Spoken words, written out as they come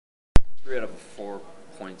3 out of 4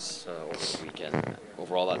 points over the weekend.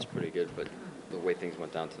 Overall, that's pretty good, but the way things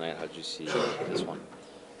went down tonight, how did you see this one?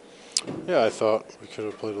 Yeah, I thought we could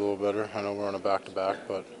have played a little better. I know we're on a back-to-back,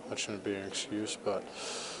 but that shouldn't be an excuse. But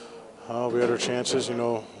we had our chances. You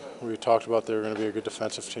know, we talked about they were going to be a good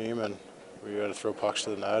defensive team, and we had to throw pucks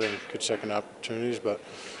to the net and good second opportunities. But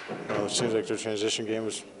you know, it seems like their transition game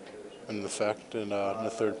was in effect in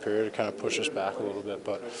the third period. It kind of pushed us back a little bit.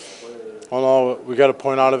 But all in all, we got a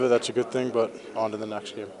point out of it. That's a good thing. But on to the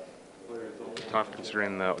next game. Tough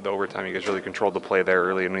considering the overtime. You guys really controlled the play there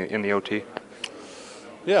early in the OT.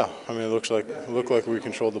 Yeah, I mean, it looked like we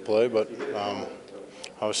controlled the play, but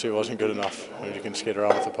obviously it wasn't good enough. I mean, you can skate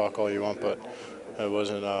around with the puck all you want, but it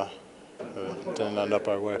wasn't. It didn't end up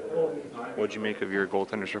our way. What did you make of your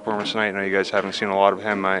goaltender's performance tonight? I know you guys haven't seen a lot of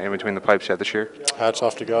him in between the pipes yet this year. Hats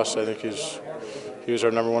off to Gus. I think he was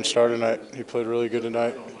our #1 starter tonight. He played really good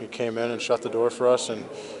tonight. He came in and shut the door for us, and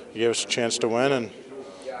he gave us a chance to win. And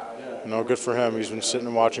you know, good for him. He's been sitting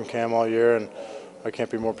and watching Cam all year, and I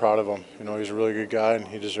can't be more proud of him. You know, he's a really good guy, and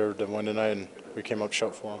he deserved to win tonight, and we came out to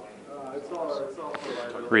shout for him.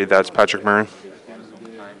 Reed, that's Patrick Murrin.